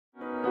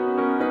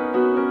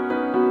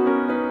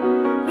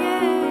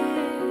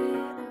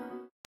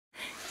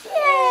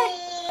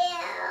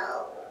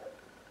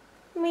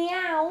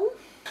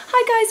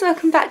Hi guys,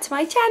 welcome back to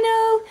my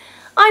channel.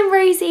 I'm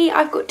Rosie.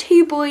 I've got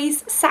two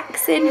boys,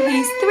 Saxon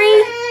who's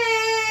 3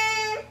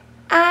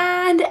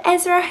 and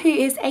Ezra who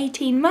is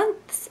 18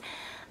 months,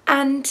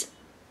 and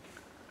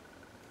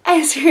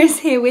Ezra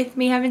is here with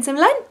me having some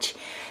lunch.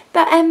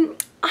 But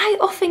I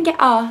often get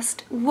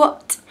asked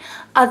what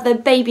other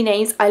baby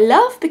names I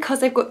love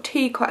because I've got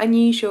two quite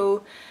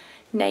unusual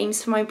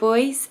names for my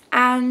boys,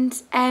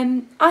 and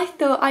I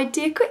thought I'd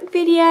do a quick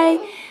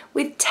video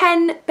with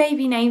 10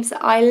 baby names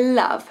that I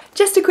love.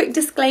 Just a quick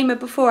disclaimer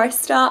before I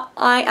start,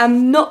 I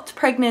am not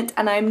pregnant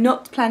and I'm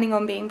not planning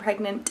on being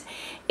pregnant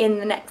in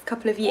the next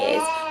couple of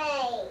years.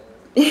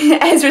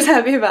 Ezra's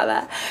happy about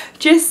that.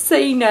 Just so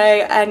you know,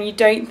 and you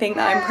don't think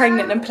that I'm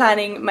pregnant and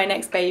planning my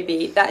next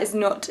baby, that is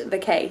not the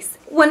case.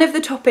 One of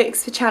the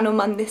topics for Channel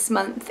Mum this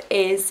month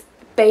is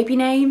baby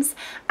names,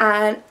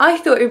 and I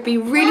thought it would be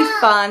really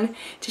fun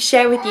to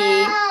share with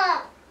you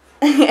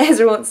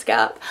Ezra wants to get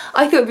up.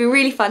 I thought it would be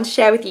really fun to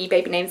share with you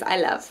baby names that I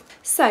love.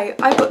 So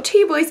I've got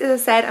two boys,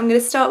 as I said. I'm going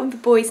to start with the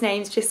boys'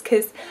 names just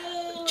because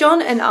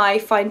John and I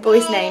find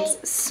boys' names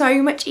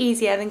so much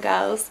easier than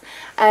girls.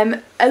 A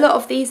lot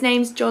of these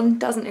names John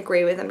doesn't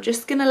agree with. I'm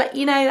just going to let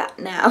you know that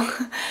now.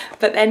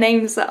 But they're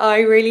names that I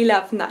really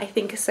love and that I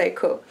think are so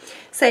cool.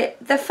 So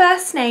the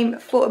first name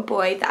for a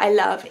boy that I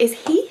love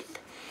is Heath.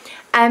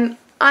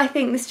 I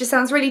think this just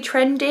sounds really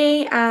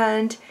trendy,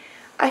 and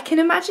I can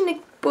imagine a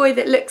boy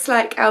that looks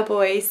like our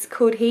boys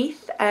called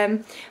Heath,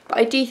 but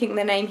I do think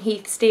the name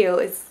Heath Steele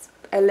is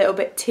a little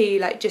bit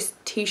too, just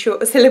too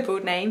short a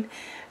syllabled name,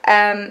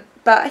 but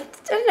I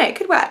don't know, it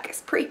could work.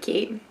 It's pretty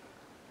cute.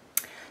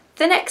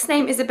 The next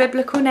name is a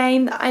biblical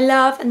name that I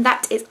love, and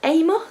that is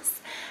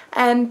Amos,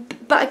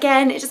 but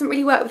again it doesn't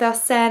really work with our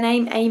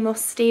surname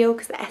Amos Steele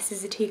because the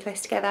S's are too close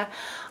together.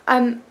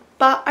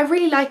 But I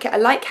really like it. I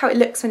like how it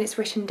looks when it's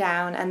written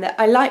down, and that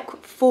I like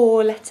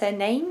 4-letter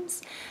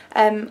names.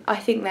 I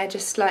think they're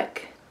just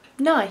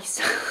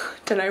nice.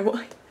 Don't know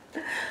why.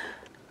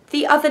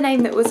 The other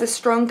name that was a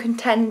strong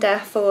contender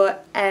for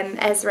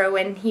Ezra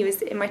when he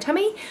was in my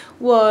tummy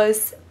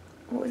was,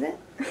 what was it?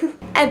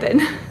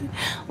 Eben.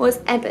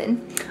 Was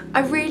Eben. I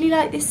really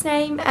like this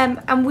name,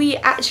 and we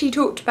actually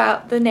talked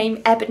about the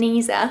name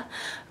Ebenezer,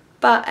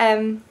 but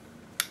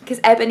because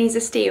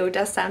Ebenezer Steele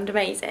does sound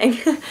amazing.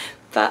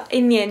 But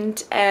in the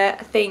end, I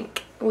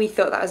think we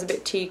thought that was a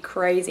bit too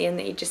crazy and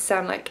that he'd just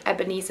sound like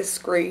Ebenezer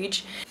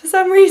Scrooge. For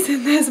some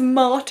reason there's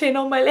Martin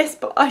on my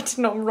list, but I did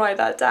not write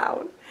that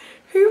down.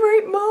 Who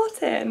wrote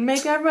Martin?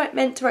 Maybe I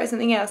meant to write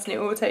something else and it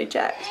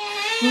auto-checked.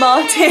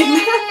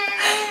 Martin.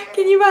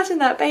 Can you imagine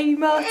that, baby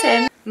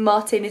Martin?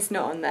 Martin is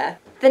not on there.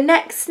 The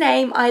next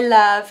name I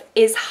love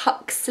is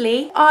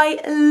Huxley. I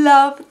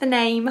love the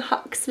name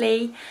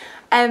Huxley.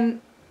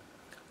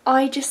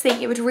 I just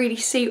think it would really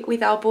suit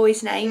with our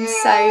boys' names.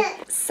 So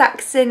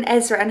Saxon,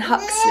 Ezra and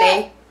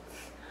Huxley.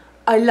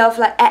 I love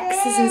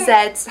X's and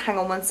Z's. Hang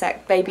on one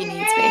sec, baby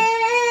needs me.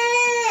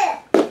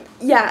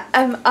 Yeah,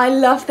 I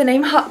love the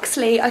name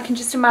Huxley. I can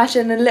just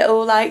imagine a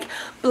little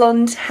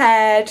blonde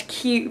haired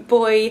cute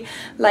boy.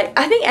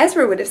 I think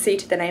Ezra would have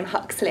suited the name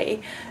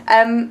Huxley.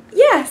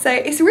 Yeah, so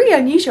it's really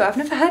unusual. I've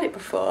never heard it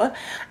before.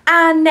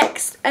 And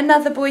next,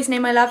 another boy's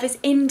name I love is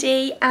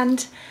Indy,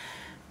 and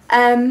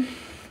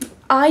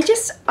I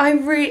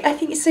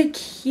think it's so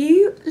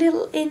cute,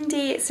 little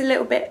Indy. It's a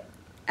little bit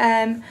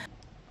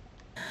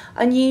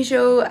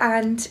unusual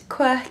and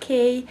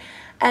quirky,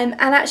 and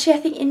actually I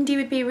think Indy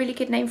would be a really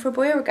good name for a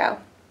boy or a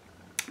girl.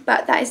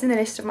 But that is in the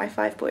list of my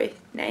 5 boy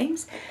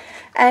names.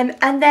 And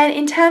then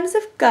in terms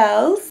of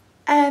girls,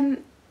 I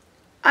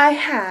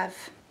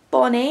have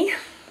Bonnie.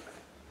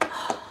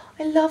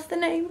 I love the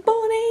name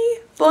Bonnie.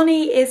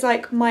 Bonnie is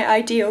my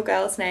ideal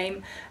girl's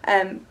name,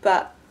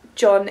 but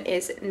John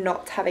is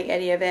not having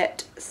any of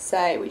it,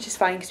 so which is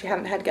fine because we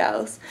haven't had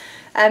girls.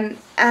 But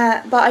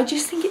I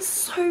just think it's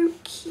so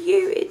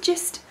cute. It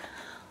just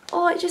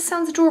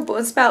sounds adorable.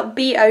 It's spelled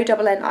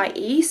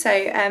B-O-N-N-I-E,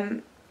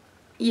 so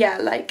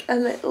yeah, a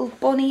little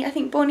Bonnie. I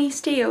think Bonnie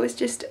Steele is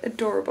just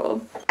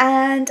adorable.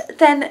 And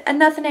then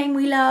another name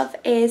we love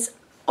is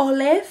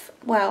Olive.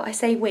 Well, I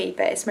say we,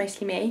 but it's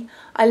mostly me.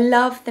 I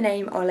love the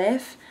name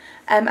Olive.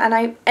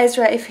 And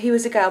Ezra, if he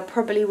was a girl,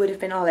 probably would have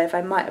been Olive.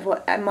 I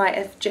might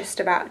have just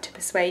about to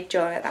persuade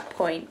John at that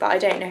point, but I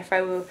don't know if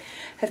I will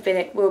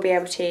be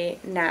able to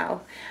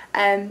now.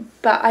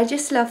 But I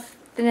just love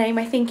the name.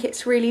 I think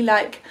it's really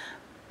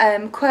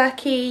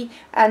quirky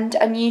and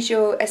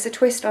unusual. It's a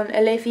twist on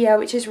Olivia,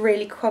 which is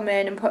really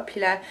common and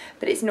popular,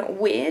 but it's not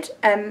weird.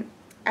 And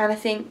I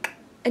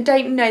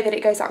don't know that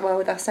it goes that well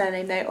with our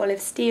surname though,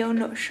 Olive Steele,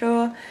 not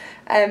sure.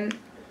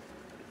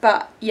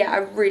 But yeah, I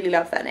really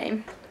love that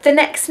name. The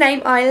next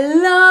name I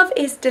love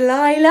is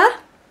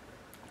Delilah.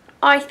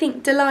 I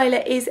think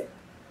Delilah is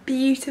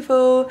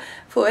beautiful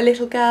for a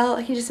little girl.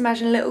 I can just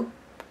imagine a little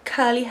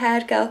curly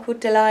haired girl called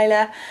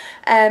Delilah,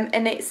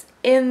 and it's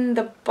in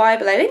the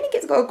Bible. I don't think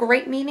it's got a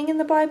great meaning in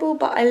the Bible,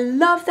 but I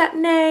love that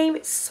name.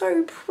 It's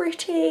so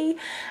pretty,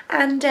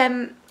 and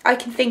I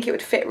can think it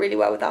would fit really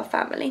well with our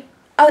family.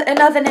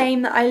 Another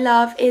name that I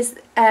love is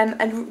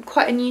a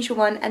quite unusual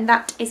one, and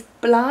that is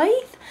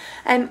Blythe.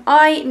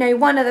 I know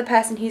one other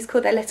person who's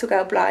called their little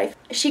girl Blythe.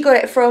 She got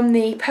it from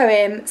the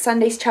poem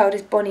Sunday's Child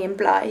is Bonnie and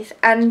Blythe,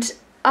 and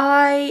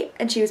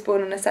she was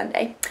born on a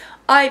Sunday.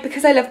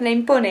 Because I love the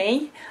name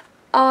Bonnie,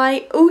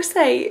 I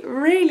also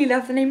really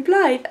love the name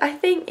Blythe. I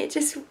think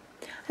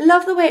I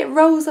love the way it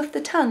rolls off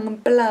the tongue,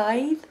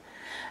 Blythe.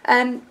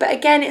 But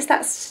again, it's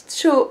that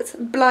short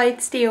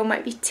Blythe Steel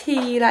might be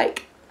too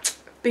like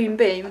boom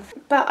boom.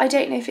 But I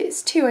don't know if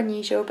it's too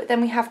unusual, but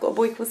then we have got a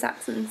boy called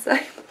Saxon, so.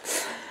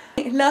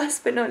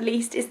 Last but not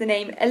least is the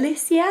name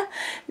Alicia.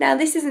 Now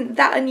this isn't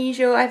that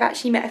unusual, I've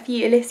actually met a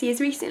few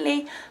Alicias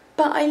recently,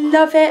 but I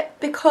love it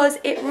because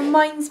it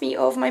reminds me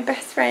of my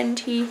best friend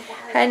who,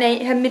 her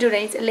middle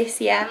name is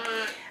Alicia,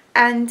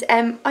 and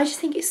I just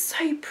think it's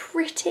so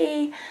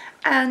pretty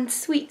and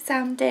sweet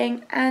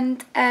sounding,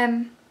 and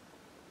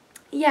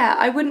yeah,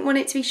 I wouldn't want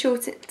it to be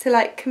short to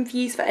like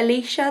confuse for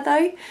Alicia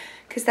though,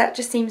 because that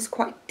just seems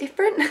quite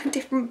different,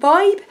 different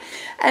vibe.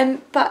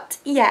 But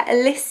yeah,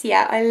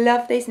 Alicia, I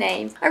love those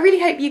names. I really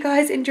hope you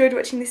guys enjoyed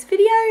watching this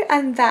video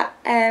and that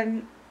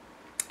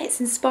it's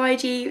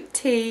inspired you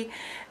to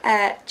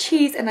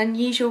choose an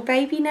unusual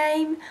baby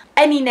name.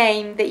 Any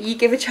name that you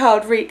give a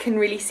child can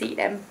really suit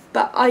them,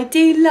 but I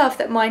do love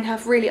that mine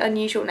have really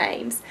unusual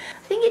names.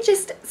 I think it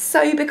just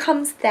so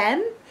becomes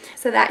them,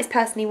 so that is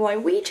personally why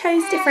we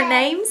chose different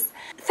names.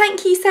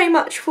 Thank you so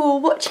much for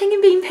watching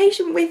and being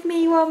patient with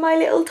me while my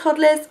little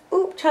toddler's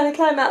trying to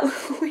climb out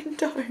the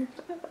window.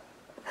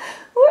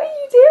 What are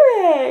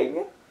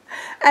you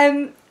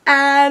doing?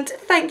 And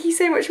thank you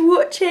so much for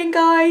watching,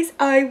 guys.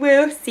 I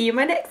will see you in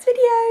my next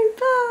video.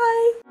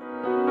 Bye.